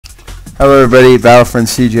Hello everybody, Battlefront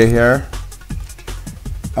CJ here.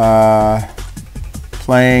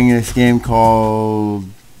 Playing this game called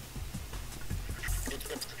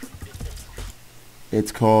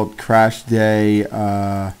Crashday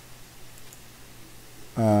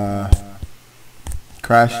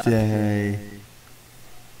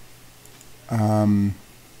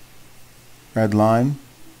Redline,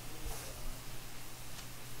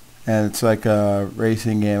 and it's like a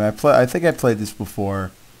racing game. I think I played this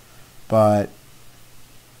before, but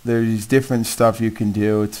there's different stuff you can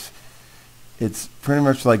do. It's pretty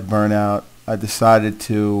much like Burnout. I decided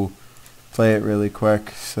to play it really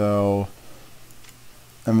quick, so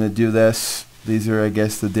I'm going to do this. These are, I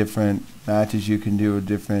guess, the different matches you can do,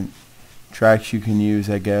 different tracks you can use,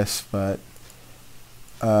 I guess. But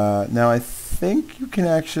now I think you can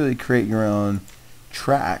actually create your own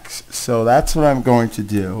tracks, so that's what I'm going to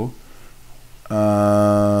do.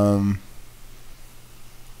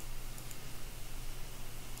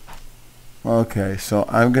 Okay, so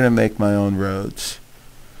I'm gonna make my own roads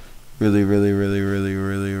really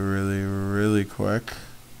quick.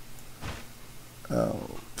 Oh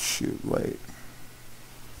shoot, wait,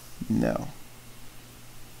 no.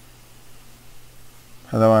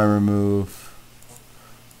 How do I remove?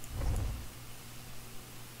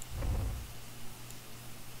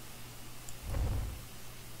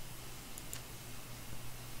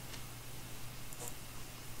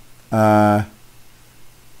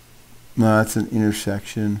 No, that's an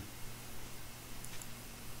intersection.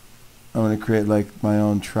 I'm going to create like my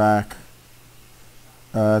own track.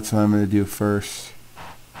 That's what I'm going to do first.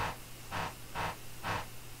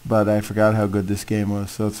 But I forgot how good this game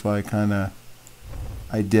was, so that's why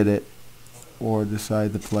I did it, or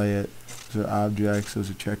decided to play it. Those are objects,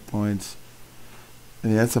 those are checkpoints. I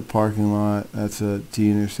mean, that's a parking lot, that's a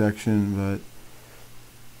T intersection, but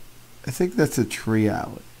I think that's a tree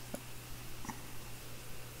alley.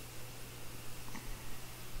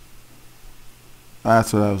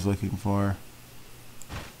 That's what I was looking for.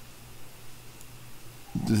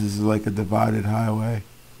 This is like a divided highway.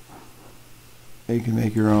 You can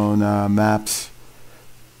make your own maps.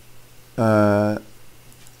 It's a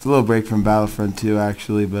little break from Battlefront 2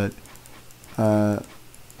 actually, but I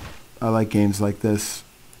like games like this.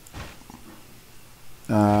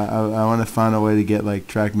 I want to find a way to get like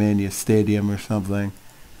Trackmania Stadium or something.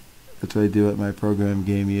 That's what I do at my program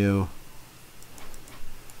Game U.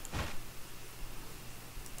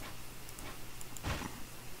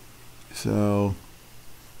 So,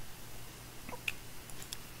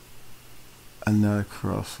 another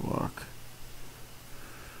crosswalk.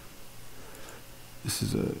 This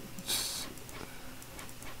is a...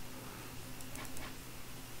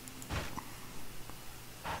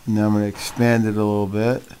 Now I'm going to expand it a little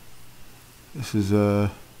bit. This is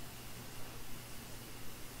a...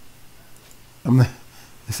 I'm going to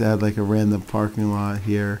just add like a random parking lot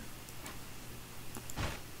here.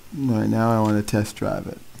 Right now I want to test drive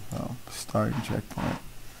it. Oh, starting checkpoint.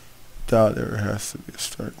 Doubt there has to be a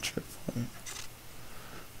starting checkpoint.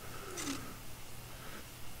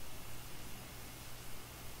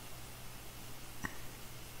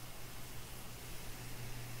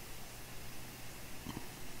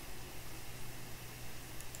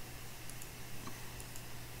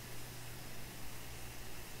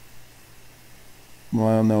 Well,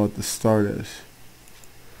 I don't know what the start is.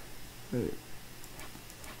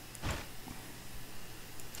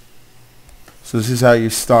 So this is how you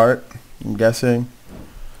start, I'm guessing.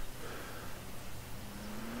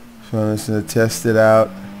 So I'm just going to test it out.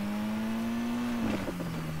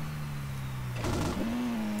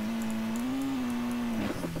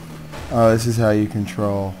 Oh, this is how you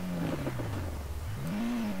control.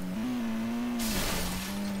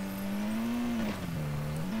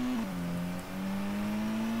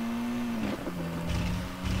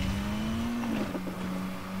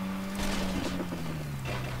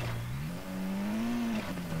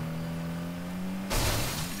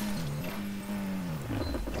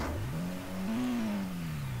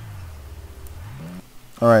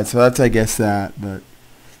 Alright, so that's I guess that, but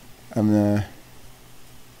I'm gonna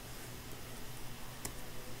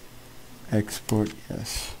export,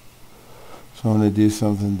 yes. So I'm gonna do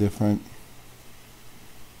something different.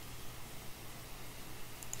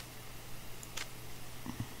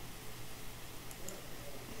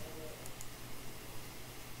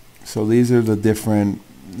 So these are the different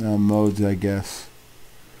modes, I guess.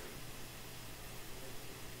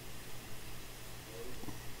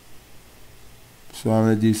 So I'm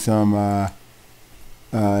going to do some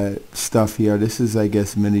stuff here. This is, I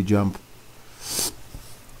guess, mini jump.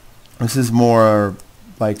 This is more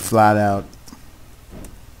like flat out.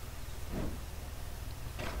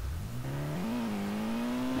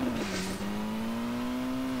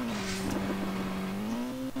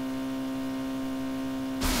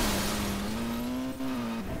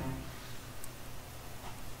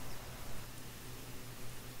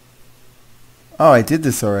 Oh, I did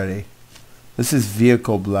this already. This is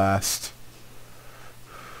Vehicle Blast.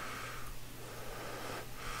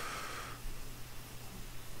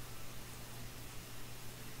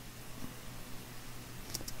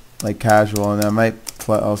 Like casual, and I might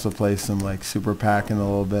also play some like Super Pack in a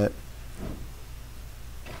little bit.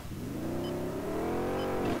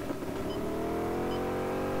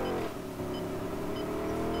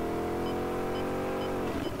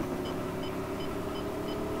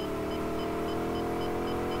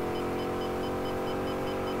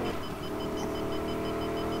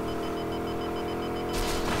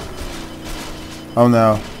 Oh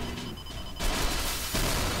no.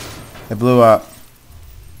 It blew up.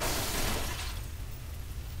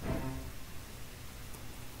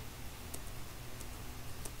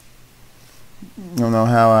 I don't know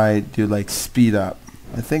how I do like speed up.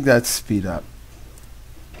 I think that's speed up.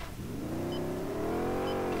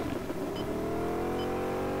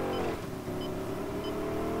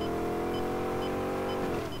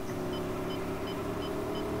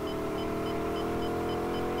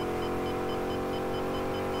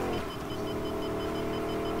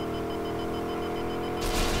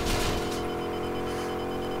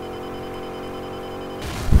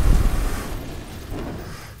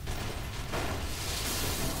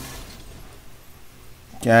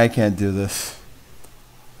 Yeah, I can't do this.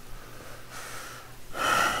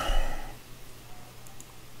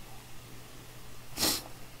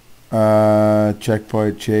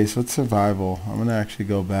 Checkpoint chase. What's survival? I'm gonna actually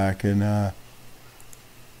go back and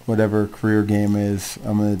whatever career game is.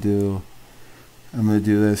 I'm gonna do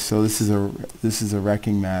this. So this is a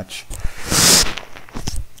wrecking match.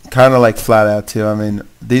 Kind of like Flatout too. I mean,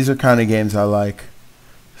 these are kind of games I like.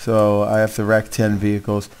 So I have to wreck 10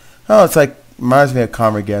 vehicles. Oh, it's like reminds me of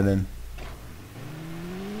Carmageddon.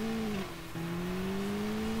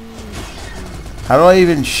 How do I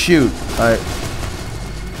even shoot?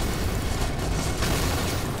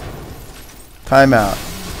 Timeout.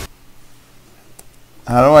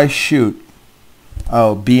 How do I shoot?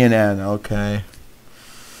 Oh, B and N. Okay.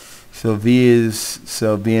 So B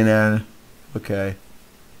and N. Okay.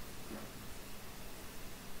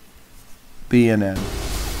 B and N.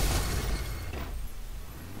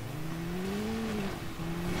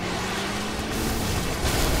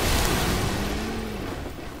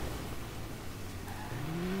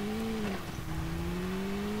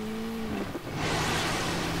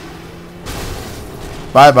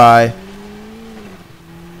 Bye-bye.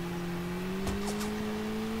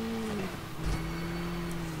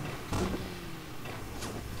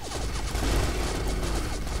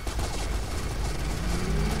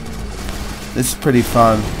 This is pretty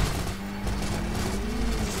fun.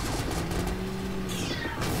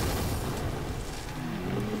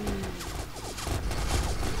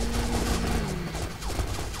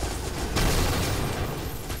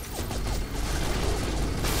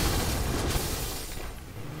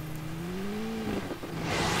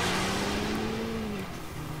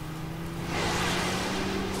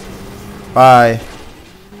 Bye.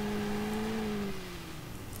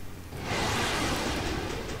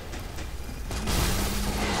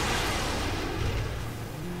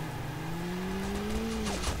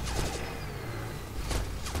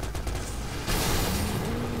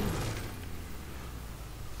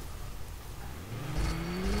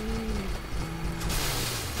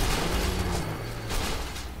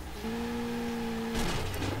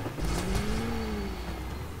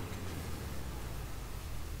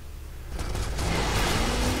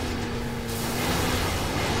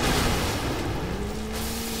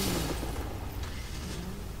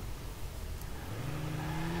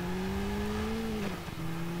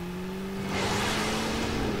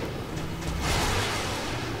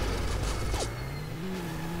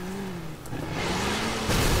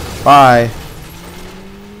 Bye.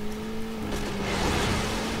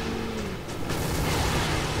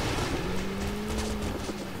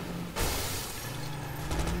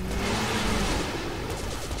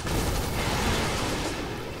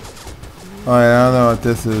 Oh, I don't know what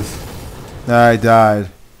this is. Nah, I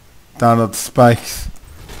died. Donald Spikes.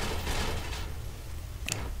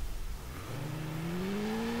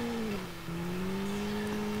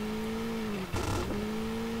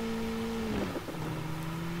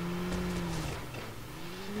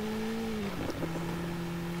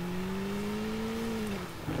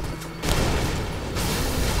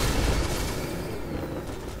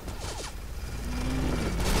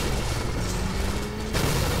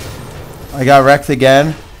 I got wrecked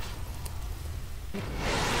again.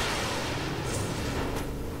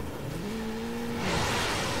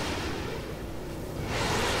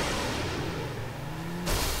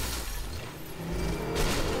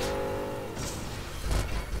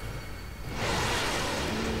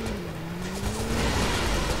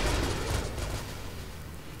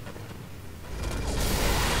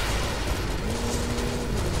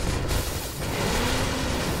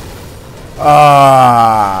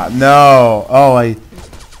 Ah, no. Oh, I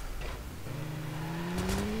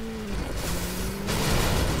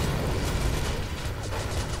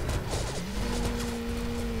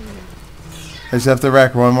just have to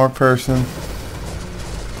wreck one more person.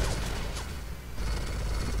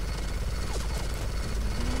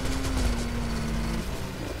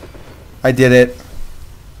 I did it.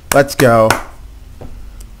 Let's go.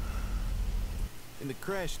 In the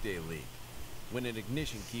Crashday League, when an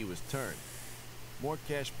ignition key was turned, more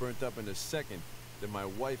cash burnt up in a second than my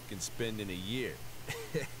wife can spend in a year.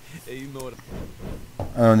 Hey, you know what?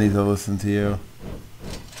 I don't need to listen to you.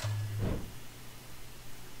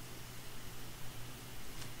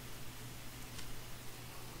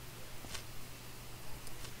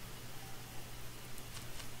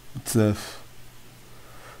 What's this?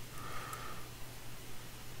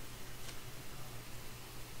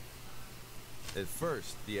 At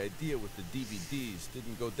first, the idea with the DVDs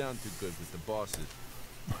didn't go down too good with the bosses.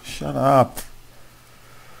 Shut up.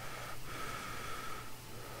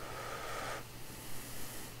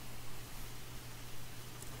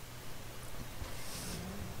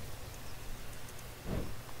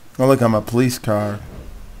 Oh, look, I'm a police car.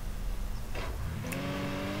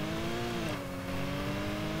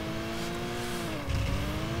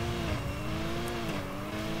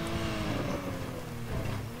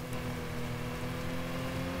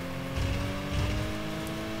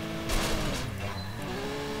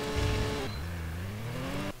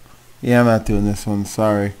 Yeah, I'm not doing this one.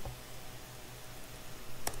 Sorry.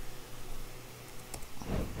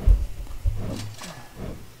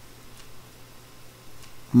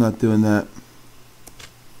 I'm not doing that.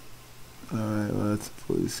 Alright, well, that's a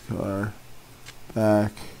police car.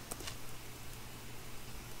 Back.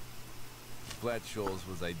 Flat Shoals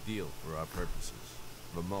was ideal for our purposes.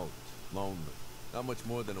 Remote, lonely, not much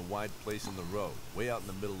more than a wide place in the road, way out in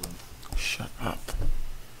the middle of... Shut up.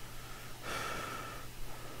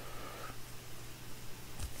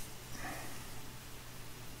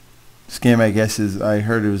 This game, I guess, I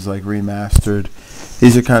heard it was like remastered.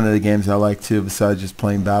 These are kind of the games I like too, besides just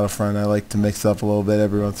playing Battlefront. I like to mix up a little bit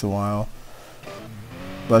every once in a while.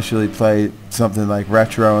 Especially play something like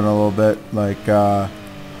retro in a little bit, like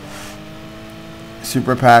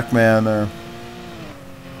Super Pac-Man or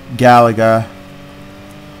Galaga.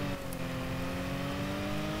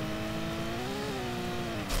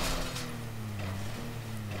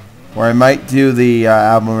 Or I might do the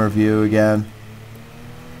album review again.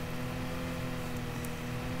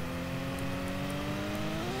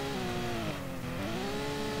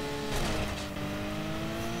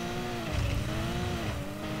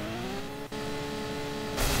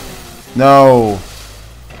 No.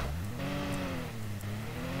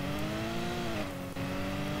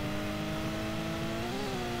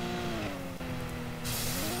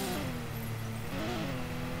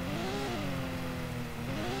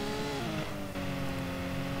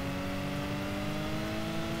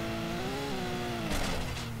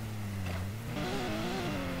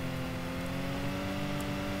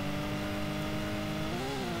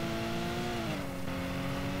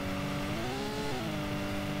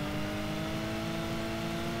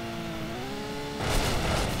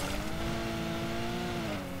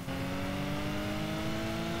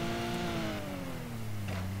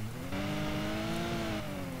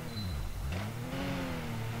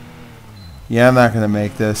 Yeah, I'm not going to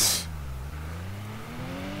make this.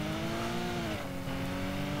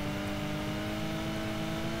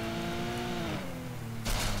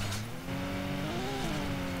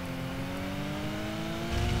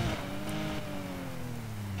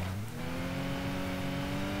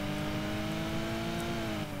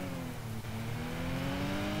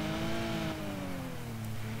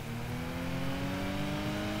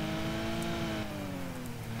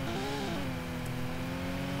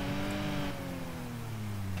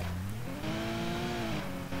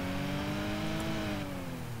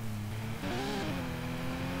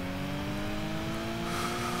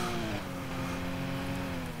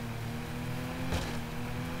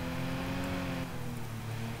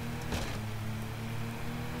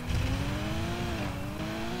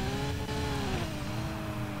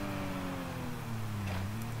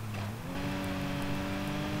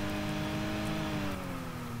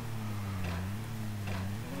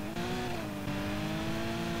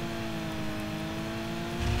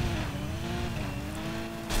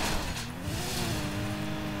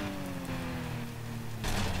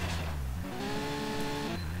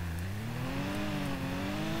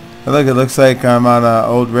 Look, it looks like I'm on an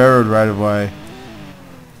old railroad right away.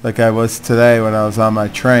 Like I was today when I was on my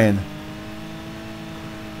train.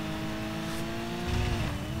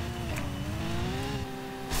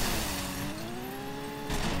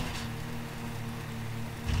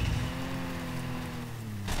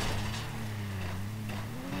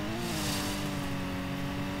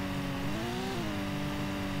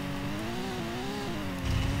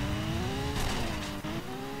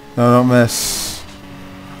 No, don't miss.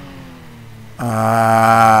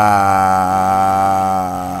 Ah.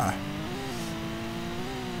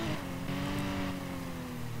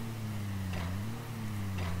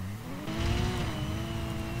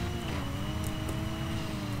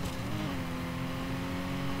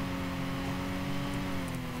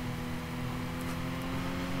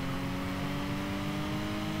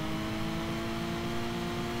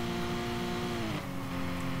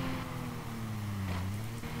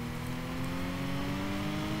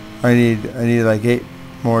 I need like 8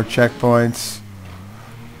 more checkpoints.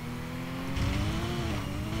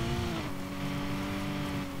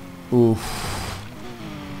 Oof.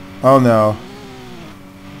 Oh no.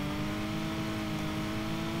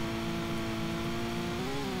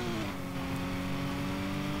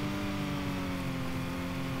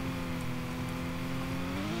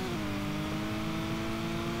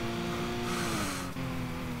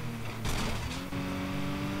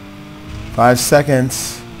 Five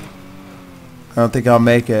seconds. I don't think I'll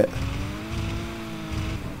make it.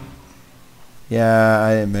 Yeah,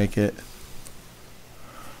 I didn't make it.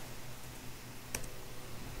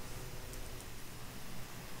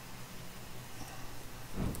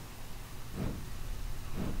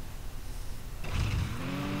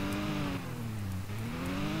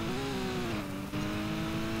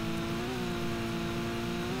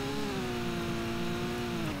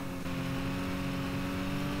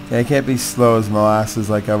 Yeah, I can't be slow as molasses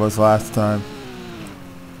like I was last time.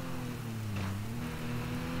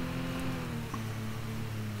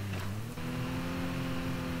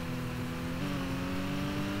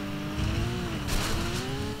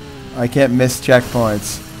 I can't miss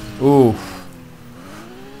checkpoints. Ooh.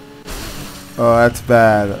 Oh, that's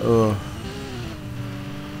bad. Ooh.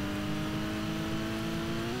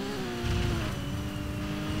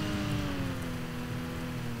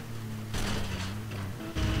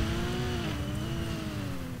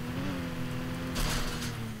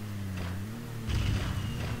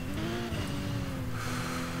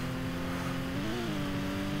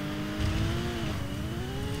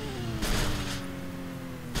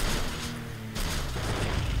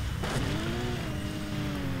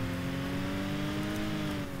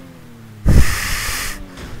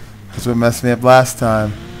 That's what messed me up last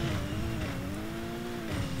time.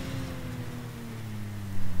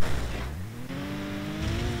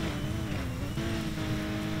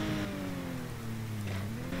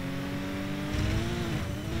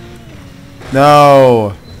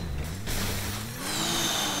 No.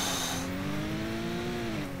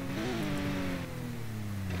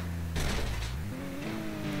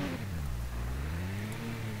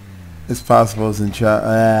 It's possible it's in chat.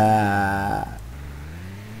 Ah.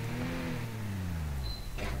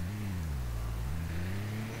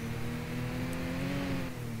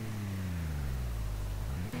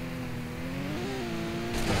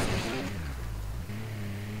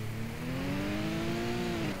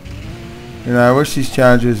 You know, I wish these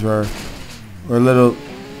challenges were a little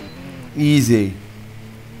easy.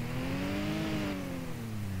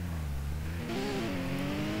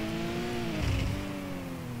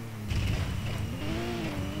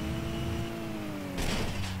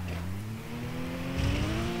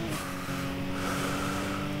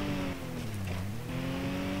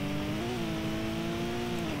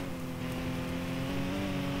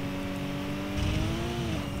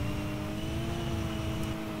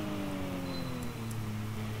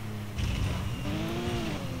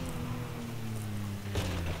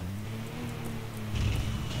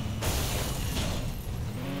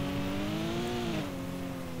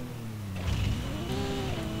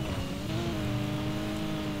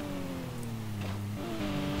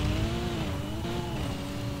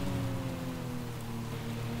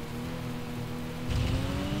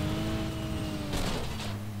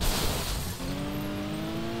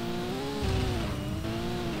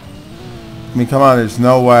 I mean, come on, there's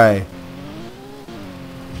no way.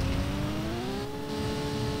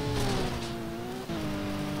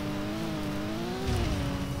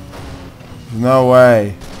 There's no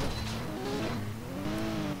way.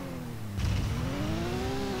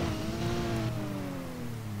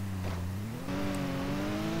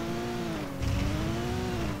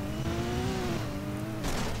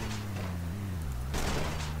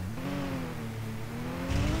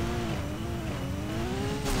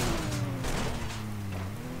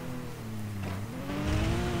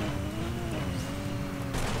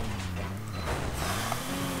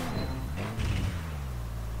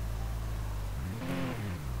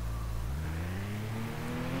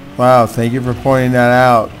 Wow, thank you for pointing that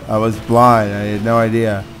out. I was blind. I had no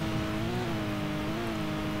idea.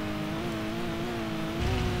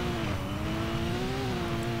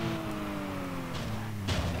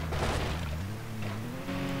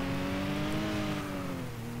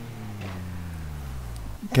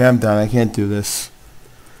 Okay, I'm done. I can't do this.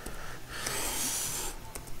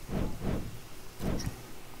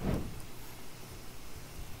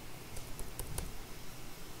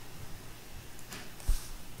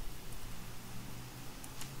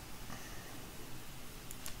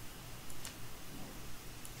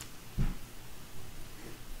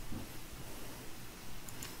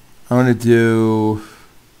 I'm going to do...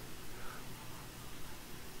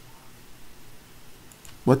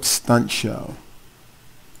 What stunt show?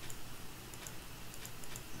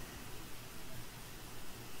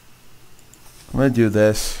 I'm going to do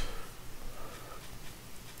this.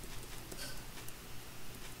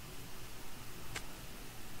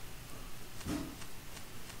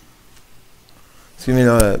 This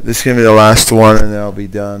is gonna be the last one, and then I'll be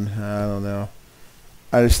done. I don't know.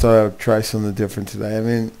 I just thought I would try something different today. I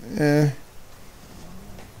mean,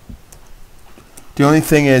 The only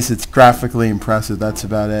thing is, it's graphically impressive. That's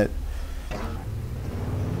about it.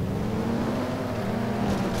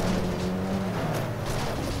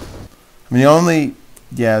 I mean,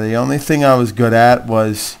 the only thing I was good at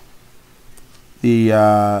was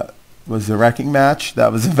the wrecking match.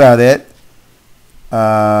 That was about it.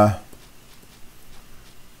 That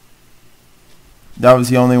was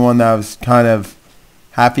the only one that I was kind of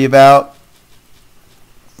happy about.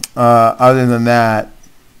 Other than that,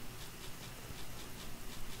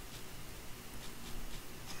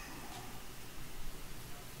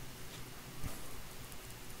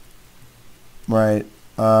 right.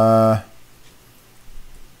 I'm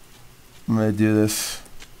going to do this.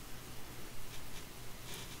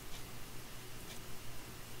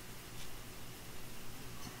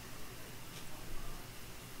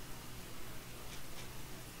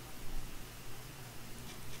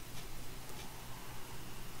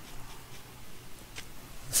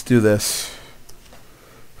 Let's do this.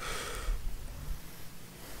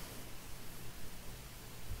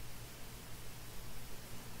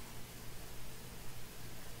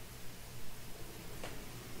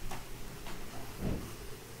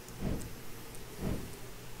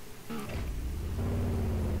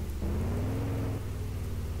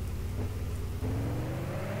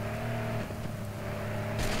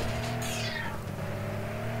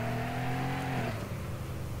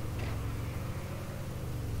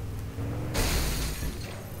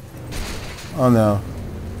 Oh no.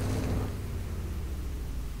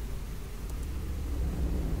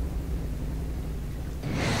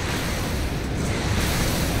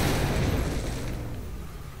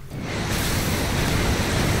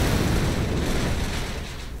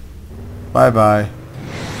 Bye-bye.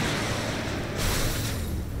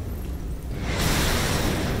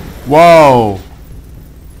 Whoa.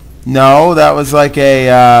 No, that was like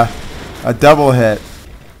a double hit.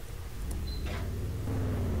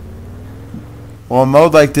 Well, a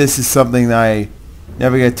mode like this is something that I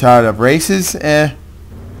never get tired of. Races,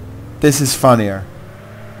 this is funnier.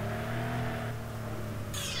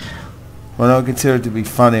 Well, I don't consider it to be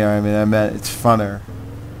funnier. I meant it's funner.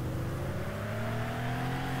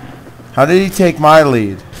 How did he take my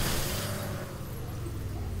lead?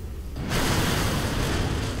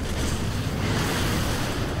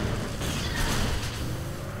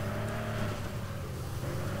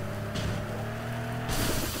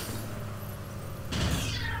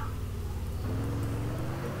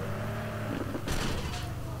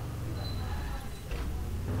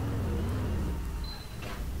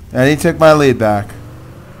 And he took my lead back.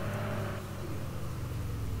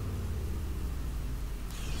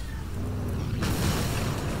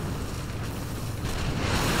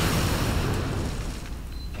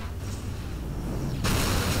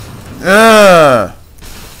 Ugh.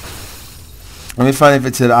 Let me find if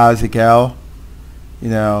it said Isaac L. You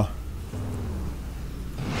know.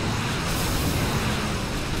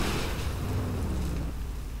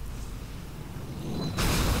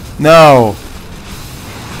 No.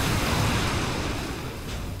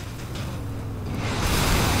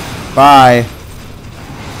 Bye.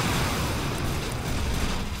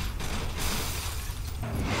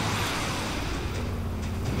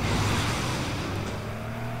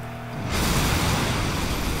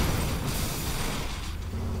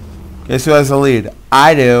 Guess who has the lead?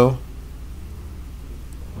 I do.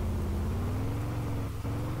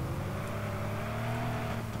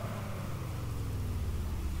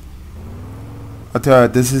 I'll tell you,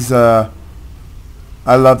 this is I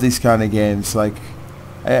love these kind of games. Like,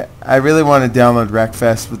 I really want to download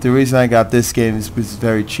Wreckfest, but the reason I got this game is because it's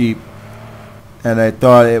very cheap, and I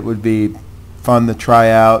thought it would be fun to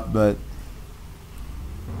try out, but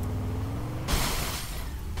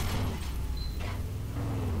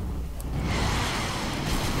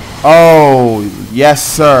oh, yes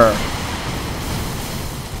sir.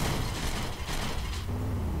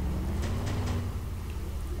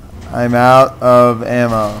 I'm out of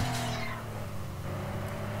ammo.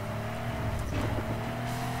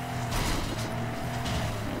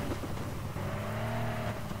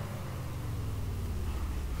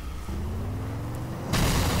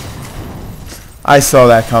 I saw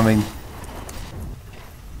that coming.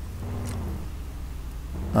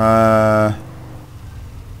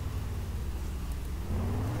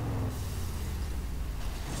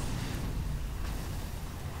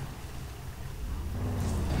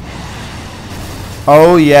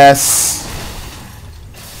 Oh yes.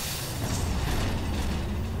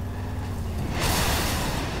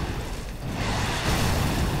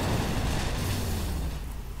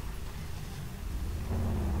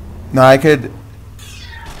 No, I could.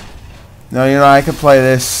 No, you know, I could play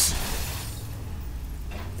this.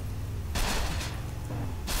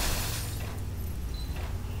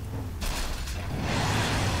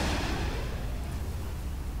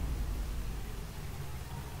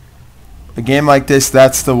 A game like this,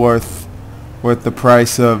 that's the worth the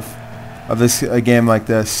price of this, a game like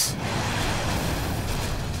this.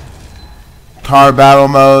 Car battle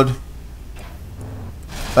mode.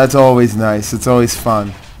 That's always nice. It's always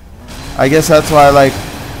fun. I guess that's why I like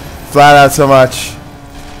Flatout so much.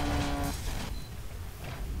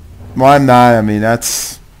 Well, I'm not. I mean,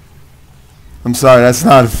 that's... I'm sorry, that's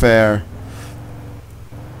not fair.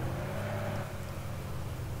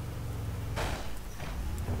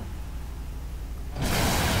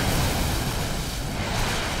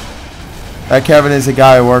 That Kevin is a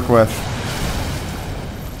guy I work with.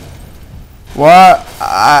 What?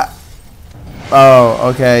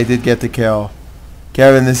 Oh, okay, I did get the kill.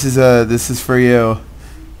 Kevin, this is for you.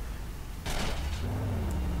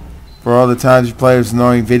 For all the times you play with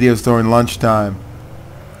annoying videos during lunchtime.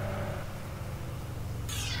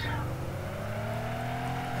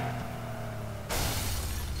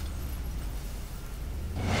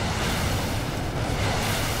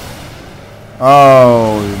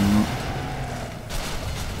 Oh,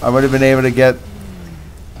 I would have been able to get...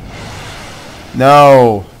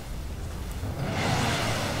 No.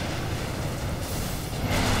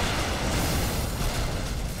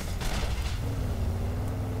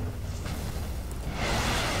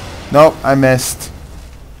 Nope, I missed.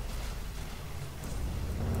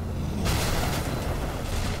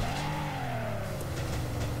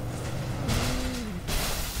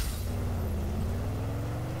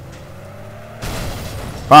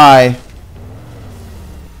 Bye.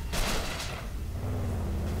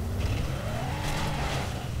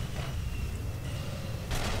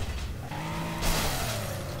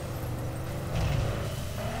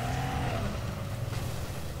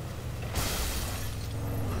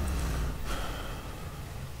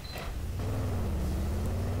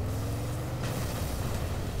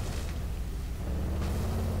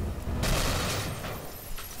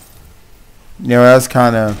 Yeah, that's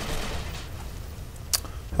kind of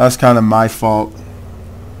my fault.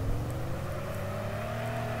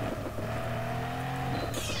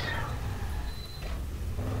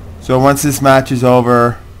 So once this match is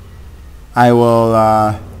over, I will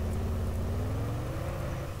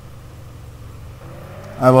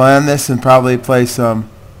end this and probably play some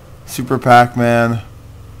Super Pac-Man.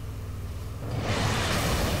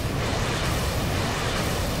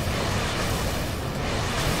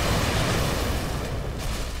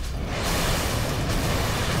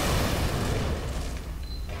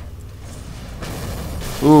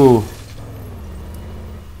 Ooh.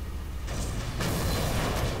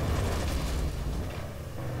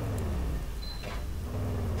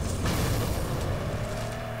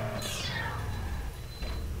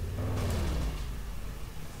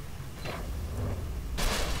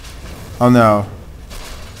 Oh no.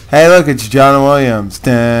 Hey, look, it's John Williams.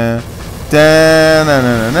 Dun, dun, na,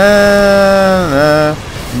 na, na, na, na.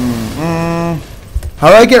 How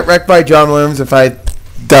do I get wrecked by John Williams if I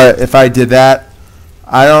did that?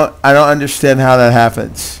 I don't understand how that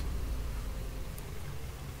happens.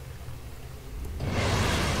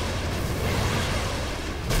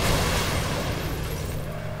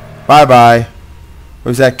 Bye bye.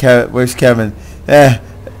 Where's Kevin?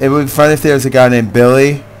 It would be fun if there was a guy named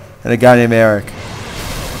Billy and a guy named Eric.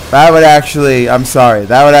 That would actually, I'm sorry,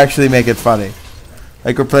 that would actually make it funny.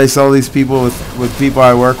 Like replace all these people with people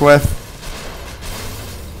I work with.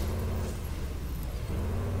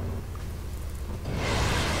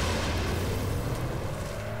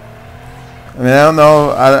 I mean, I don't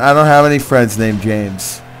know. I don't have any friends named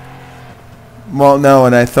James. Well, no.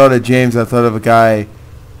 When I thought of James, I thought of a guy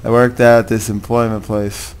that worked at this employment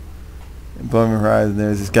place, Employment Horizon.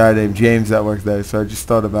 There's this guy named James that worked there, so I just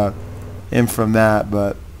thought about him from that.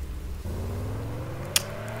 But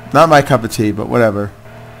not my cup of tea. But whatever.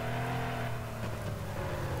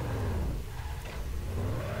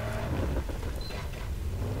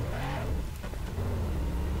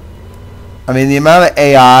 I mean, the amount of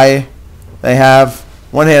AI they have.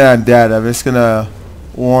 One hit, I'm dead. I'm just gonna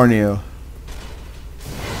warn you.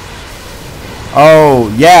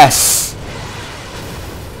 Oh, yes!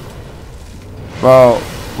 Well,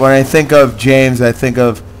 when I think of James, I think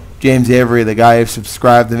of James Avery, the guy who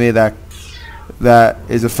subscribed to me that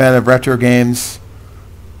is a fan of retro games,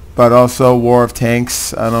 but also War of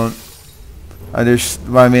Tanks. I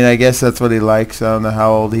mean, I guess that's what he likes. I don't know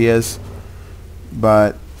how old he is,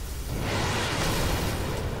 but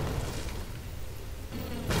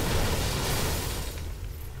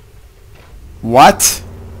what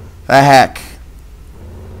the heck?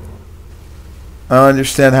 I don't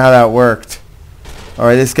understand how that worked.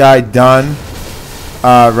 Alright, this guy Dunn,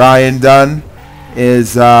 Ryan Dunn,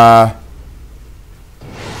 is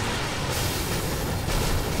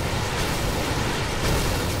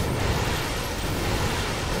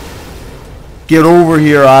get over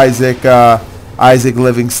here, Isaac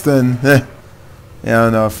Livingston. I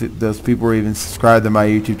don't know if those people were even subscribed to my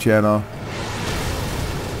YouTube channel.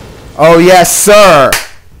 Oh yes, sir.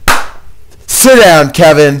 Sit down,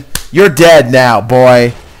 Kevin. You're dead now,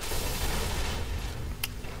 boy.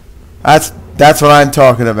 That's what I'm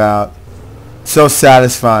talking about. So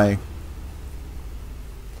satisfying.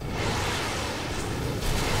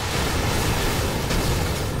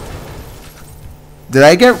 Did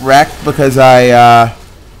I get wrecked because I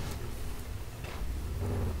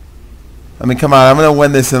mean, come on, I'm going to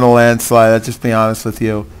win this in a landslide. Let's just be honest with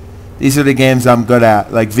you. These are the games I'm good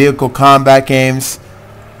at. Like vehicle combat games.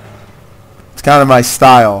 It's kind of my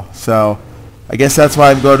style. So I guess that's why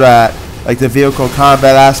I'm good at like the vehicle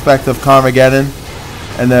combat aspect of Carmageddon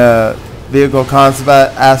and the vehicle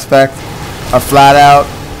combat aspect of Flatout.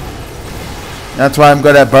 That's why I'm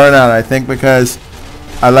good at Burnout, I think, because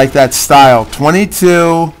I like that style.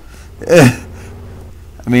 22. I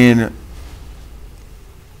mean,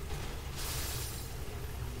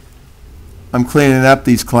 I'm cleaning up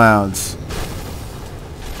these clowns.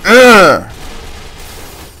 Ugh.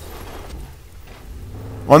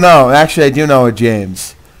 Well, no, actually, I do know a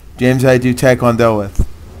James. James, I do taekwondo with.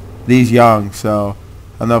 He's young, so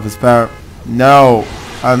I don't know if his parents. No,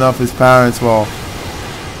 I don't know if his parents will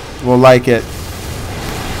like it.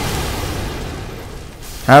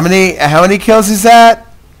 How many kills is that?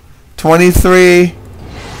 23.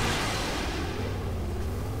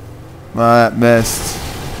 Well, that missed.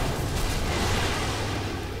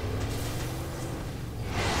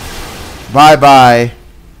 Bye-bye.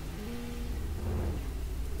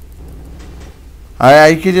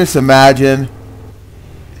 I could just imagine.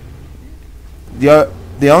 The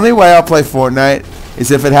only way I'll play Fortnite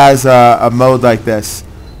is if it has a mode like this.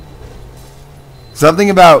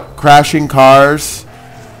 Something about crashing cars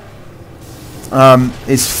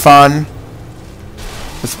is fun.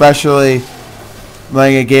 Especially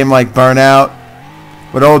playing a game like Burnout.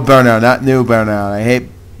 But old Burnout, not new Burnout. I hate,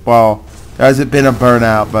 well, there hasn't been a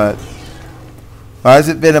Burnout, but there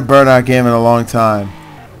hasn't been a Burnout game in a long time.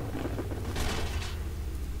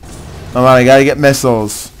 Come on, I gotta get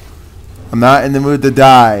missiles. I'm not in the mood to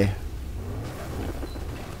die.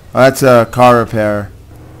 Oh, that's a car repair.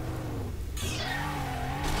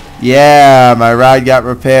 Yeah, my ride got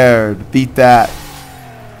repaired. Beat that.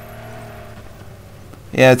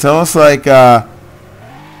 Yeah, it's almost like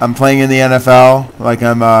I'm playing in the NFL. Like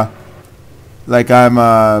I'm I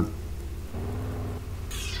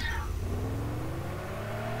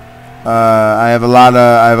have a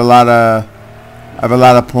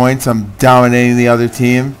lot of points. I'm dominating the other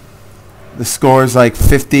team. The score is like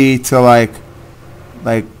 50 to like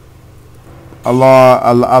a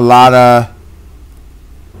lot of.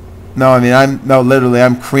 No, I mean literally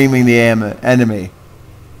I'm creaming the enemy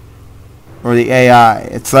or the AI.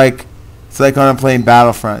 It's like when I'm playing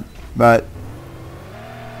Battlefront, but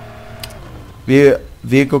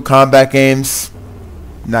vehicle combat games,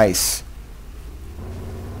 nice.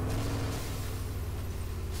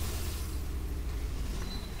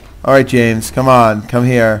 All right, James, come on, come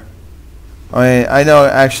here. I know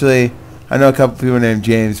a couple people named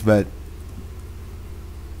James, but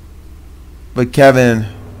Kevin.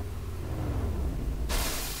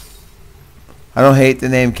 I don't hate the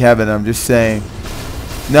name Kevin. I'm just saying.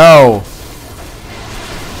 No.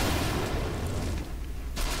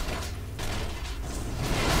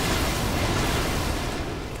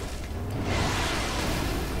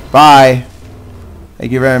 Bye.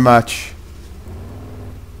 Thank you very much.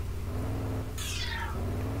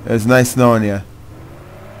 It was nice knowing you.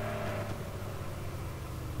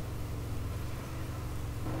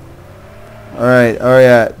 Alright, oh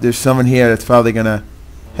yeah, there's someone here that's probably gonna.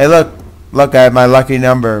 Hey, look, I have my lucky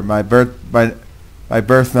number, my birth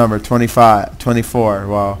number, 24.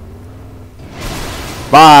 Well,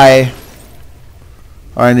 Bye.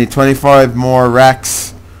 Alright, I need 25 more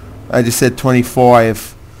Rex. I just said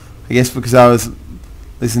 25. I guess because I was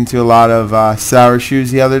listening to a lot of Sour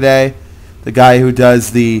Shoes the other day. The guy who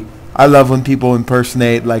does the... I love when people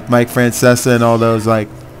impersonate like Mike Francesa and all those like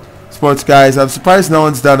sports guys. I'm surprised no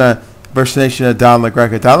one's done a impersonation of Don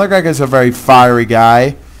LaGreca. Don LaGreca is a very fiery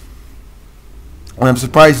guy. And I'm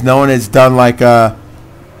surprised no one has done like a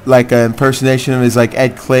impersonation of his like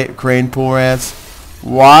Ed Crane pool rants.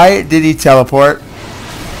 Why did he teleport?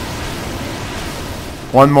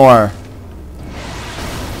 One more.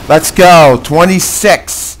 Let's go.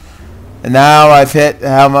 26. And now I've hit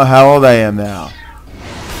how old I am now.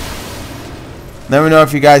 Never know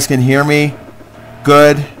if you guys can hear me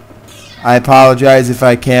good. I apologize if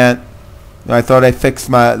I can't. I thought I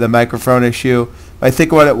fixed the microphone issue. I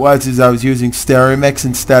think what it was is I was using stereo mix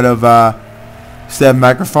instead of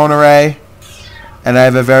microphone array. And I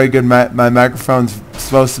have a very good my microphone's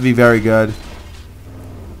supposed to be very good.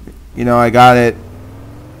 You know, I got it.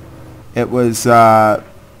 It was I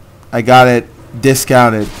got it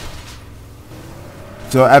discounted.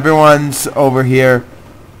 So everyone's over here.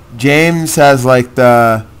 James has like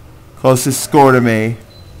the closest score to me,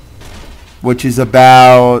 which is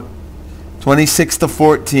about 26 to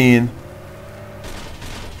 14.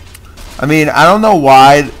 I mean, I don't know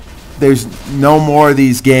why there's no more of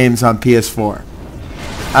these games on PS4.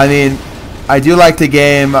 I mean, I do like the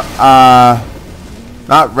game, not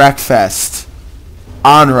Wreckfest,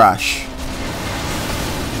 Onrush.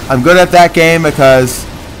 I'm good at that game because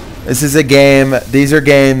this is a game, these are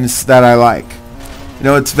games that I like. You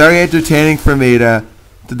know, it's very entertaining for me to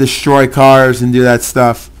destroy cars and do that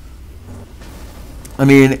stuff. I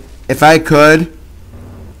mean, if I could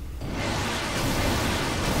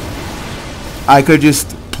just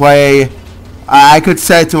play, I could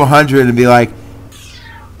set it to 100 and be like,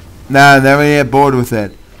 nah, I'm never gonna get bored with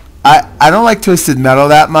it. I don't like Twisted Metal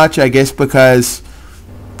that much, I guess because,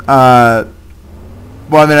 well,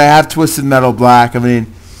 I mean, I have Twisted Metal Black. I mean,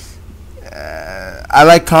 I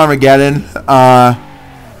like Carmageddon.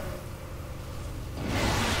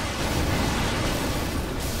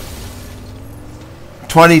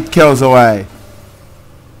 20 kills away.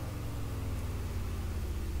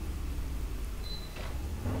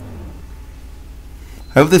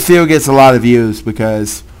 I hope this video gets a lot of views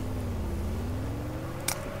because,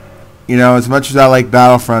 you know, as much as I like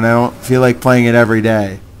Battlefront, I don't feel like playing it every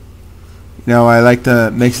day. You know, I like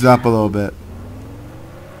to mix it up a little bit.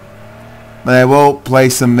 But I will play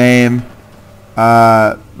some MAME.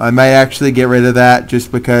 I might actually get rid of that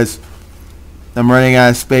just because I'm running out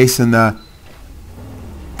of space and the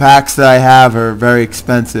packs that I have are very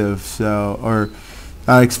expensive. So, or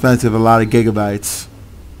not expensive, a lot of gigabytes.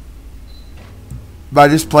 But I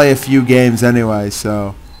just play a few games anyway,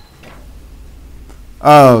 so.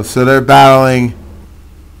 Oh, so they're battling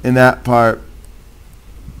in that part.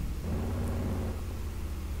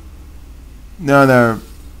 No, they're...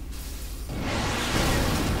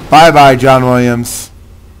 Bye-bye, John Williams.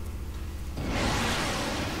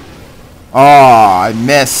 Oh, I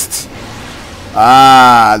missed.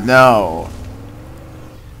 Ah, no.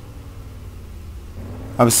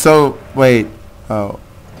 I was so... Wait. Oh.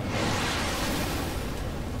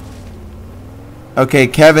 Okay,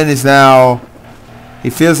 Kevin is now... He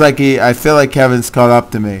feels like I feel like Kevin's caught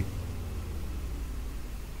up to me.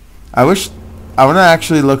 I want to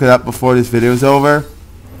actually look it up before this video is over.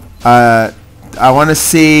 I want to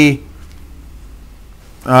see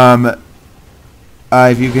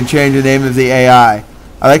if you can change the name of the AI.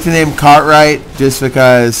 I like the name Cartwright just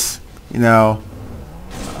because, you know,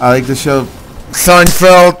 I like the show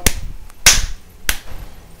Seinfeld.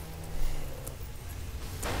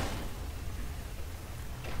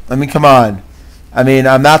 I mean, come on. I mean,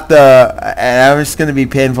 I'm not the... And I'm just going to be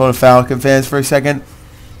painful to Falcon fans for a second.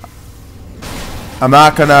 I'm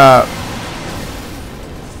not going to...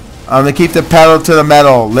 I'm going to keep the pedal to the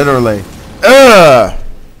metal, literally. Ugh!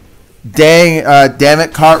 Dang, damn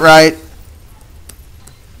it, Cartwright.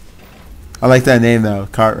 I like that name, though,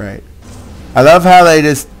 Cartwright. I love how they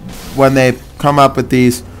just... When they come up with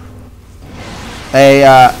these...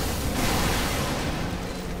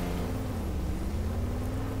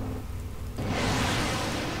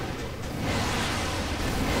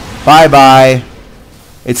 Bye-bye.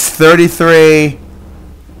 It's 33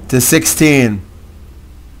 to 16.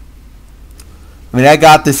 I mean, I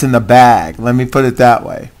got this in the bag. Let me put it that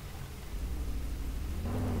way.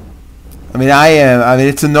 I mean, I mean,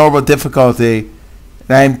 it's a normal difficulty.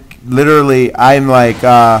 And I'm like,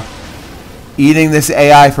 eating this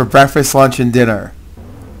AI for breakfast, lunch, and dinner.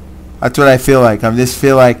 That's what I feel like. I just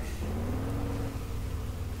feel like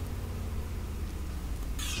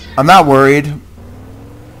I'm not worried.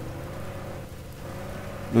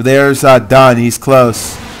 There's Dunn. He's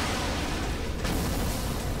close.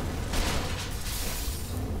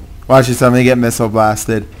 Watch this. I'm going to get missile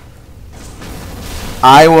blasted.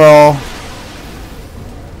 I will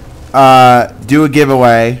do a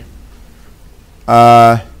giveaway.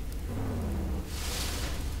 Oh,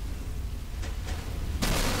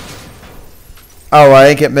 I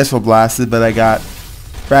didn't get missile blasted, but I got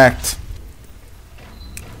wrecked.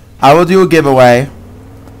 I will do a giveaway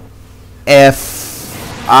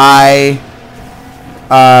if I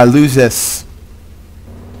lose this.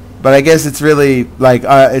 But I guess it's really like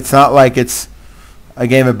it's not like it's a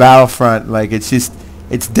game of Battlefront. Like it's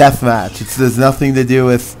deathmatch. There's nothing to do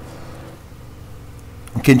with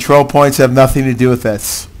control points. Have nothing to do with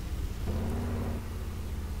this.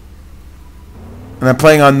 And I'm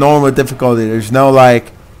playing on normal difficulty. There's no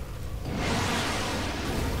like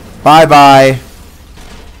bye bye.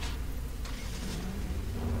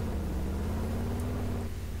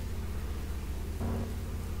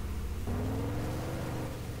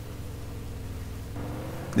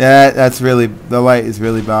 Yeah, that's really, the light is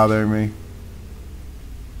really bothering me.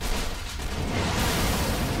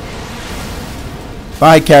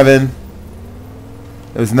 Bye, Kevin.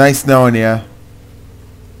 It was nice knowing you. Yeah,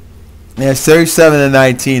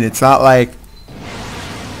 37-19. It's not like...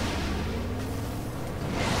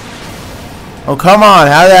 Oh, come on.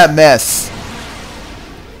 How did that miss?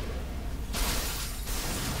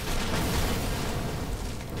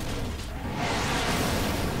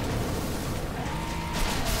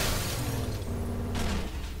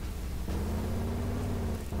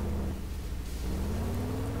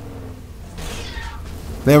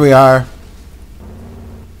 There we are.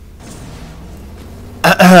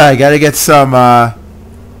 I gotta get some I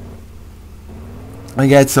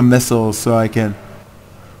get some missiles so I can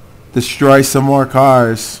destroy some more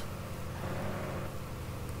cars.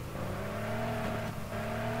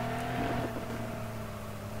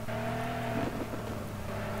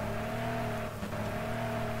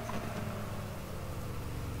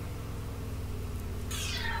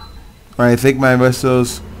 Alright, I think my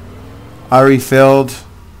missiles are refilled.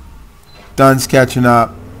 Dunn's catching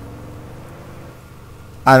up.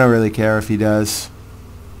 I don't really care if he does.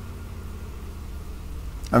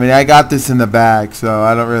 I mean, I got this in the bag, so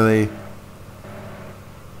I don't really...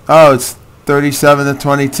 Oh, it's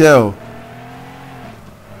 37-22.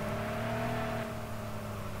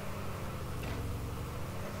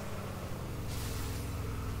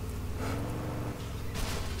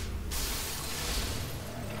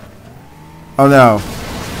 Oh no.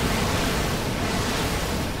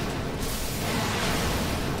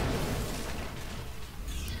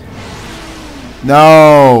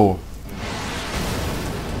 No.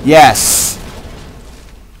 Yes.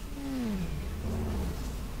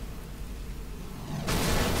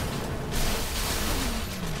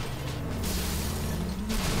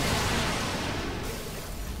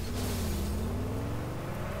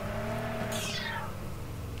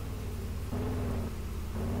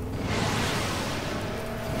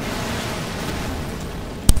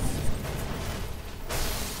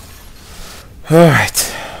 All right.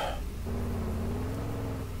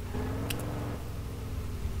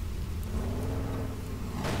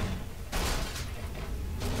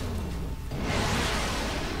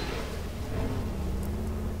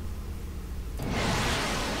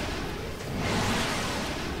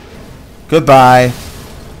 Goodbye.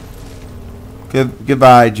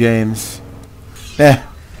 Goodbye, James. Eh.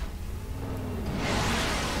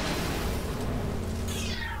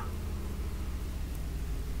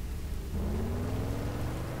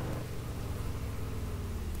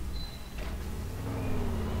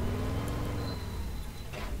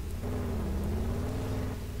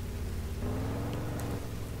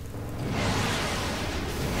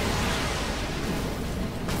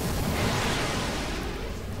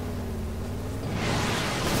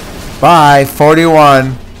 Bye,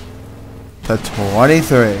 41 to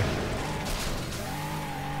 23.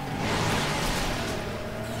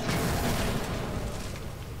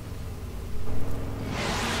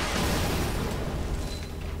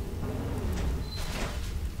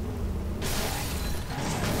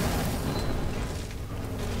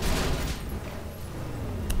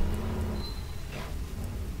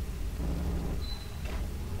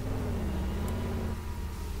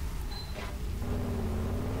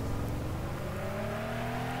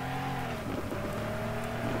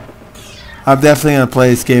 I'm definitely going to play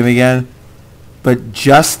this game again, but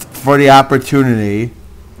just for the opportunity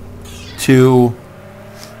to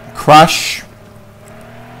crush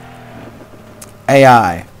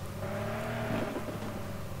AI.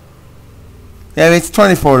 Yeah, Yeah, I mean, it's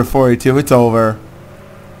 24 to 42. It's over.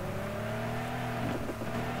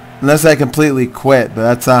 Unless I completely quit, but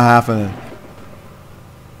that's not happening.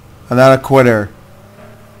 I'm not a quitter.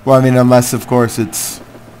 Well, I mean, unless, of course, it's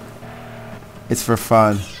for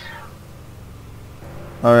fun.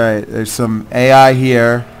 Alright, there's some AI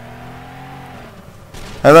here.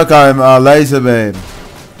 Hey, look, I'm Laser Beam.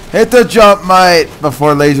 Hit the jump, mate!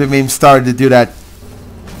 Before Laser Beam started to do that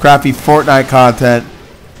crappy Fortnite content.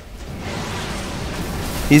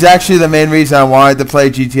 He's actually the main reason I wanted to play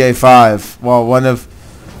GTA 5. Well, one of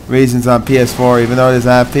reasons on PS4, even though it doesn't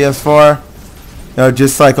have PS4. You know,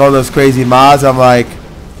 just like all those crazy mods, I'm like,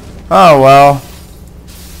 oh, well.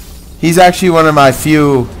 He's actually one of my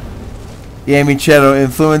few gaming channel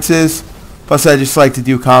influences. Plus, I just like to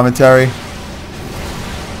do commentary.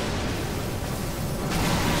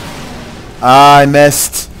 I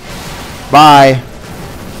missed. Bye.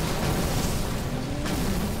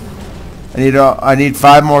 I need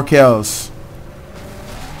 5 more kills.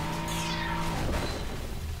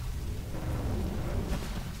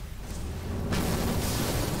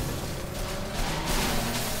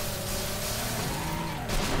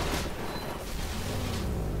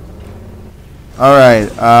 All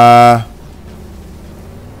right.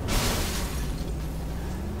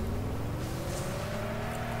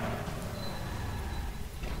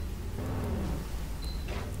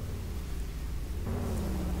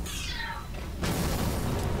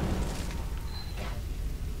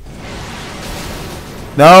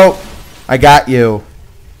 No, I got you.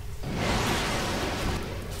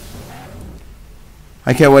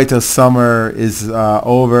 I can't wait till summer is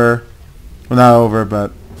over. Well, not over,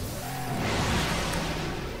 but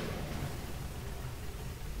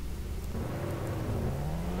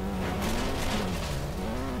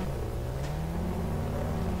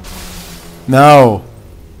no.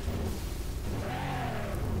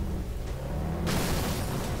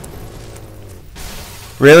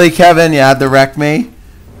 Really, Kevin? You had to wreck me?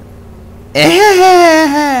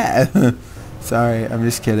 Sorry, I'm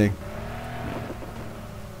just kidding.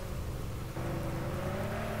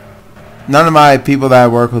 None of my people that I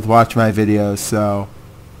work with watch my videos, so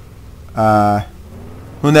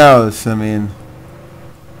who knows? I mean,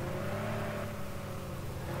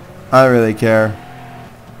 I don't really care.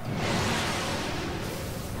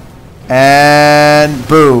 And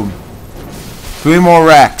boom. 3 more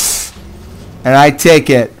wrecks. And I take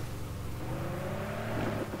it.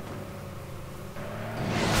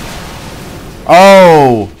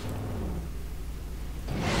 Oh!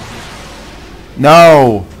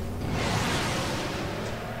 No!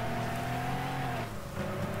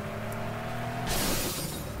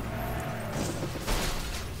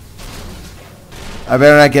 I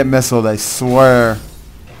better not get missiled, I swear.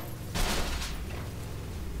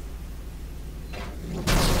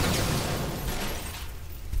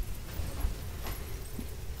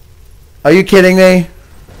 Are you kidding me?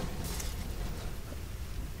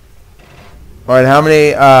 Alright, how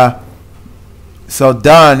many, so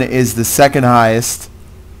Dunn is the second highest.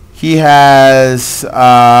 He has,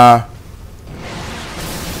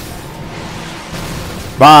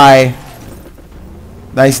 bye.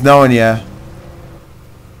 Nice knowing you.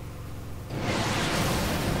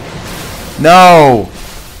 No.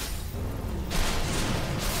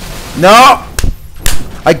 No.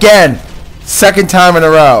 Again. Second time in a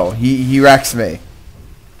row. He wrecks me.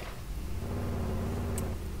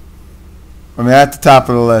 I'm at the top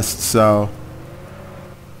of the list, so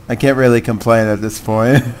I can't really complain at this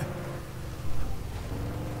point.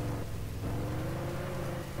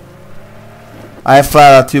 I have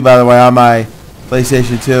Flatout 2, by the way, on my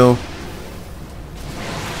PlayStation 2.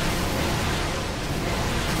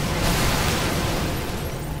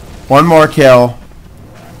 One more kill.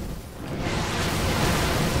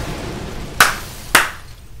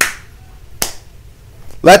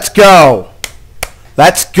 Let's go.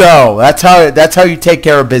 Let's go. That's how you take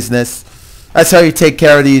care of business. That's how you take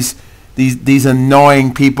care of these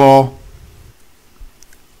annoying people.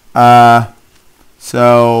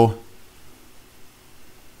 So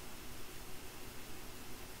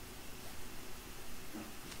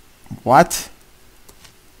what?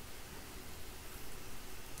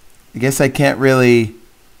 I guess I can't really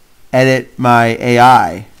edit my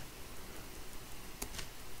AI.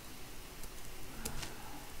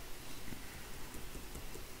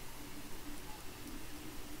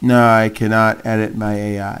 No, I cannot edit my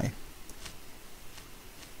AI.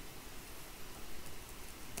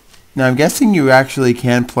 Now, I'm guessing you actually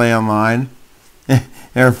can play online. There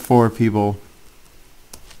are 4 people.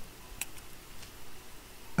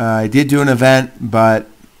 I did do an event, but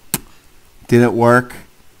didn't work.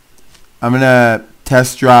 I'm going to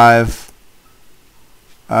test drive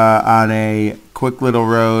on a quick little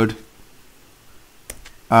road.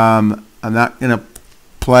 I'm not going to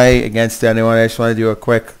play against anyone. I just want to do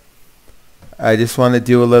I just want to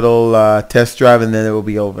do a little test drive, and then it will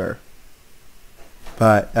be over.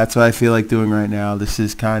 But that's what I feel like doing right now. This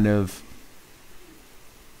is kind of...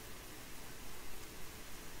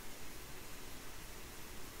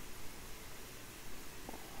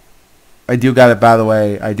 I do got it, by the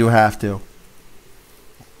way. I do have to.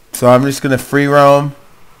 So I'm just going to free roam.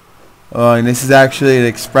 And this is actually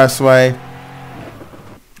an expressway.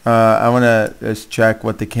 I want to just check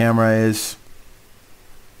what the camera is.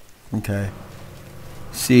 Okay.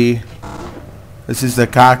 See, this is the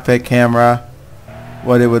cockpit camera.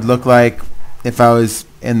 What it would look like if I was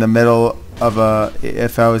in the middle of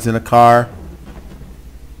if I was in a car.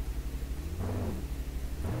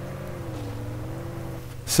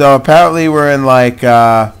 So apparently we're in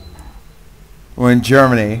we're in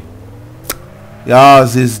Germany. Ja,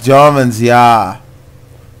 es ist Germans, ja.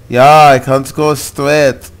 Ja, ich kann's go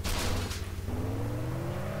straight.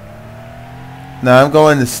 No, I'm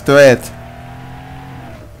going straight.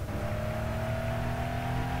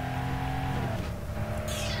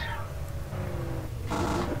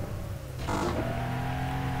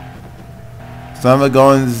 So I'm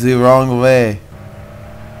going the wrong way.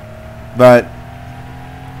 But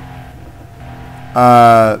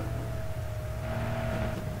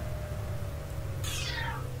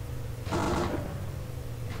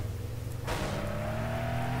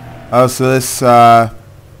oh, so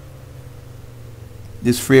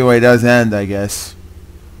this freeway does end, I guess.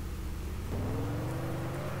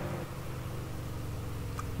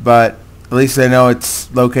 But at least I know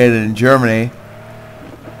it's located in Germany.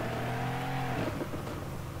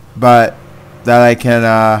 But that I can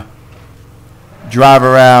drive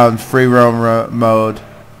around free roam mode.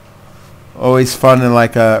 Always fun in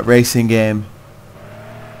like a racing game.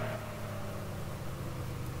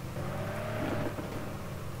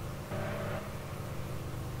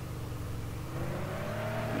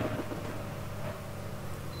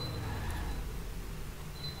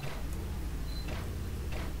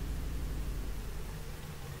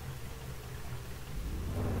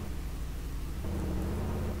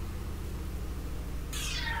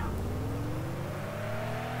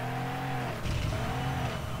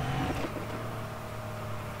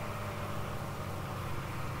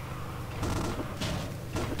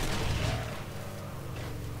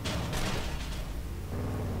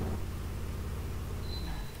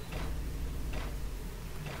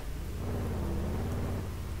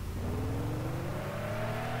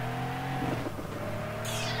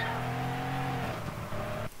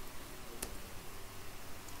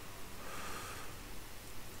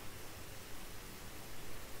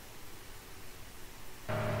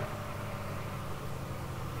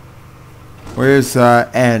 Where's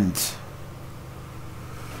end?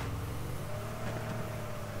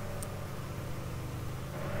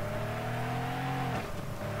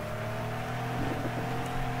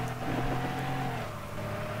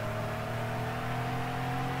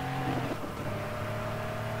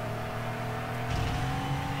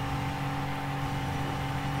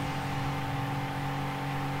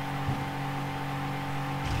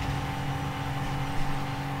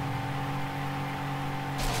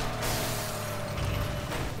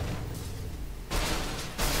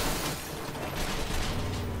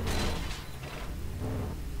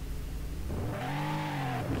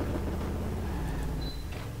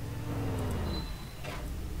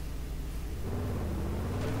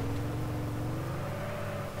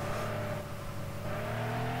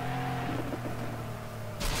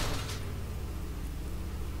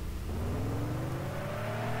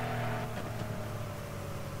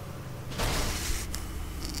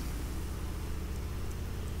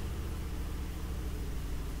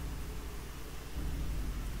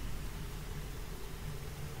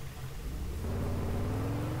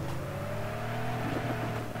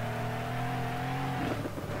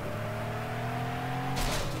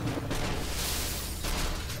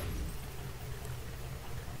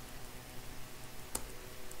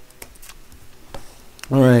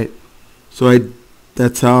 Alright, so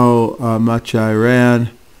that's how much I ran.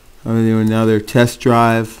 I'm going to do another test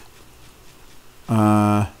drive.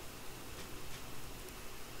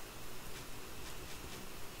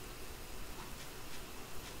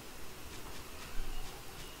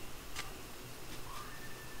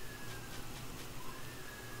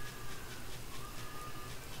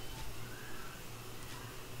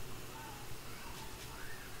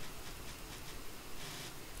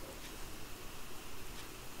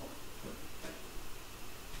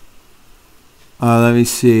 Let me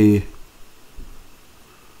see.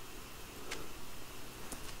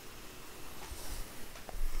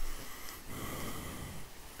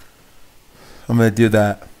 going to do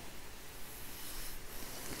that.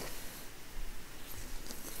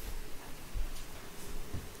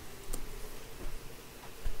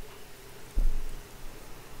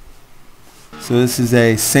 So this is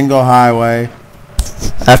a single highway.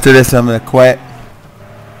 After this, I'm going to quit.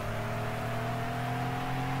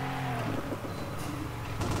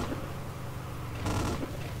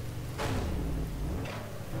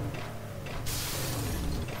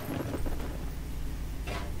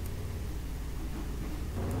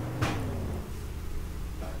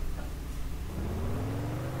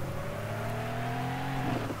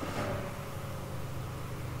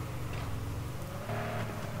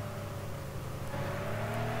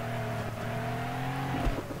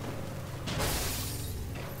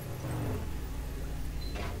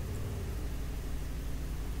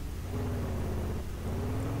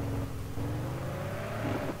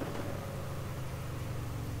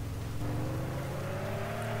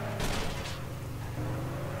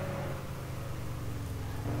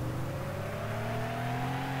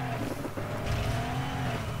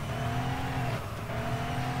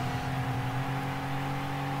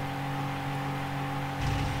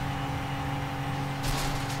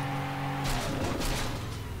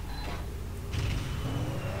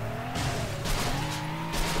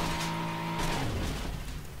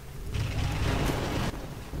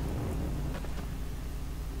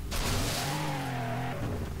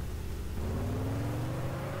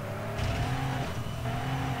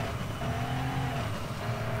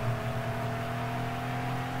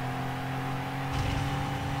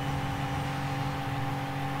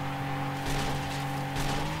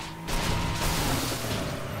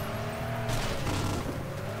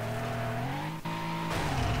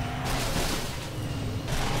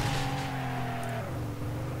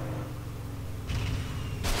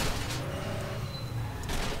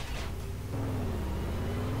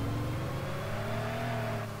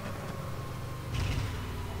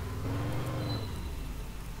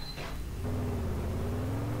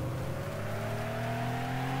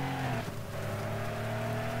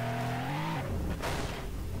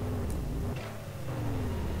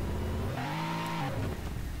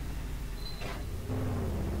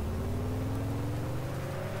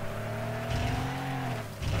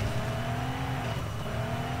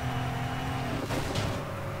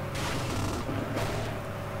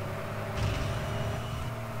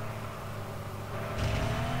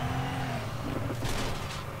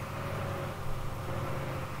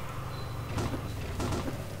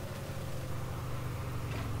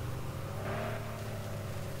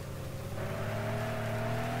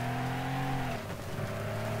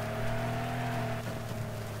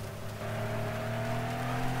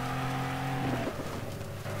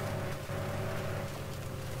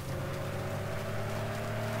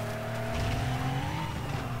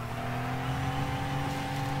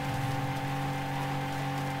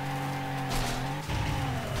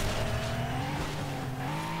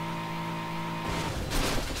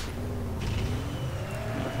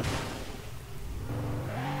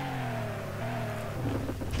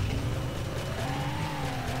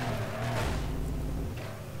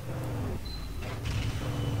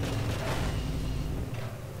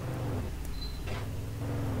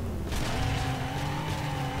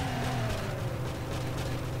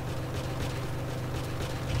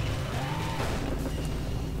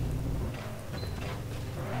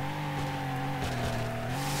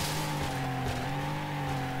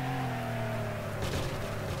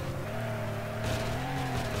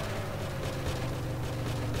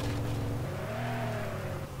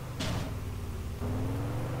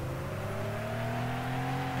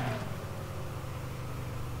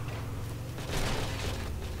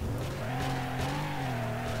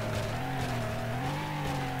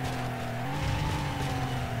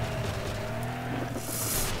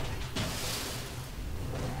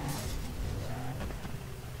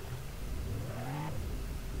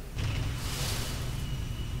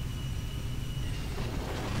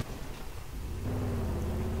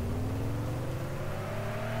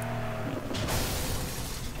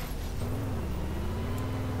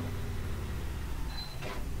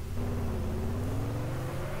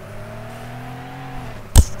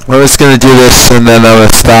 I'm just going to do this and then I'm going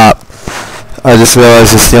to stop. I just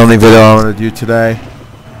realized it's the only video I want to do today.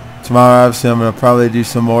 Tomorrow, obviously, I'm going to probably do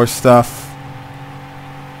some more stuff.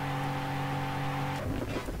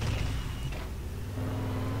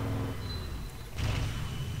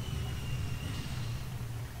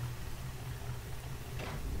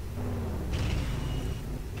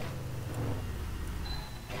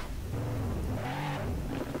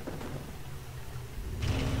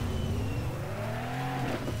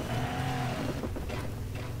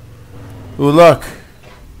 Ooh, look.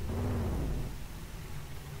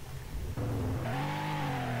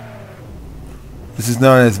 This is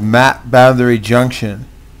known as Map Boundary Junction.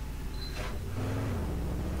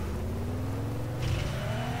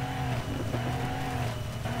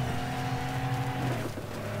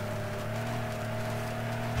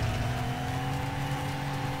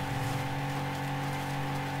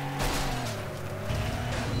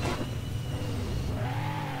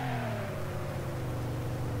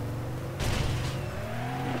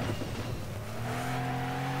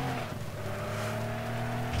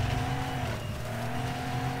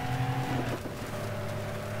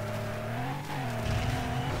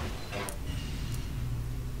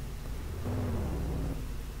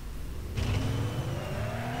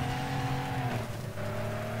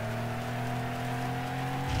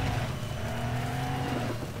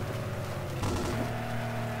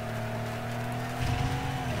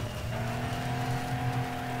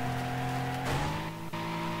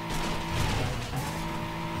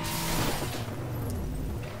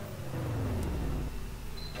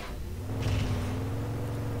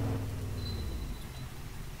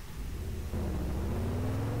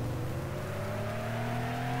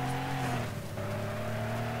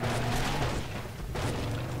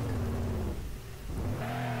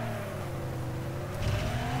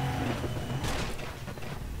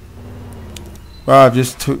 Wow, I've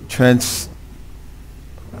just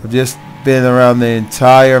been around the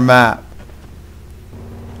entire map.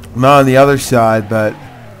 I'm not on the other side, but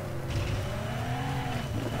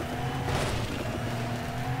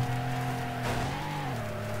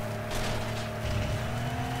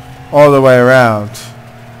all the way around.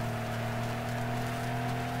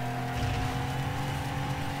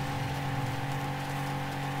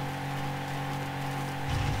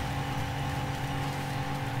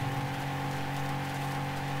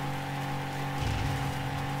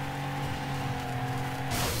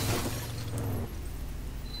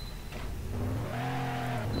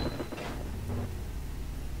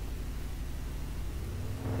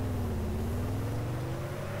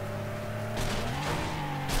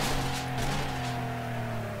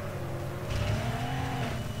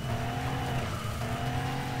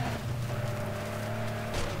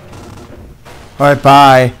 Alright,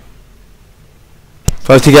 bye.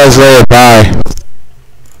 Talk to you guys later. Bye.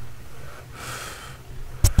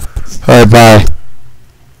 Alright, bye.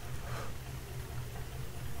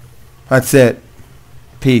 That's it.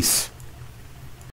 Peace.